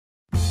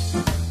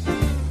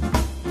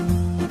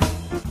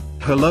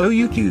hello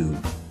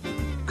YouTube.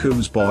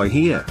 Coos Boy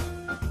here.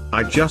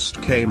 I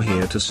just came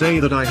here to say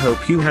that I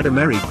hope you had a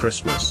Merry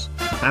Christmas,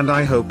 and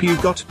I hope you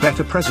got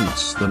better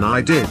presents than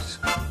I did.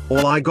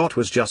 All I got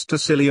was just a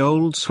silly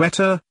old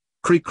sweater,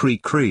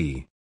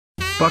 cree.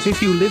 But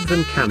if you live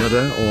in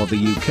Canada or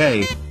the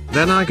UK,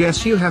 then I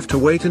guess you have to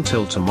wait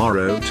until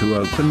tomorrow to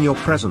open your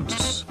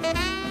presents.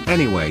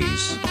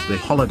 Anyways, the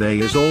holiday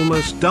is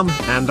almost done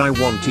and I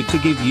wanted to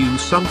give you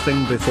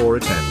something before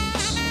it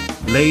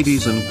ends.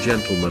 Ladies and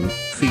gentlemen,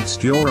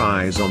 feast your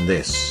eyes on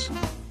this.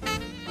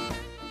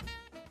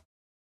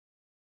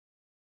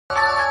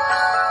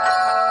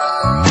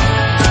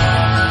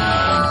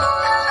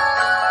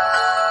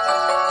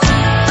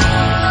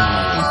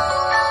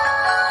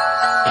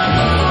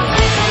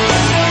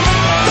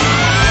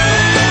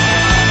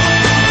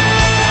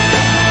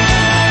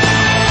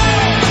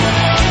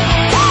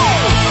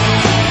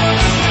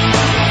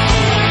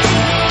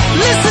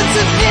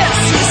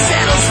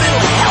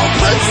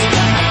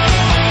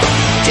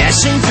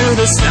 Dashing through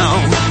the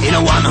snow in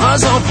a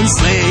one-horse open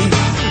sleigh.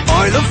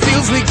 O'er the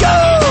fields we go,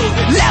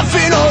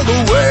 laughing all the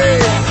way.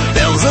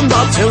 Bells and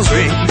bobtails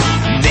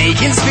ring,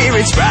 making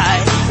spirits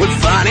bright. With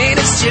fun in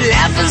us to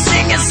laugh and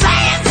sing a song.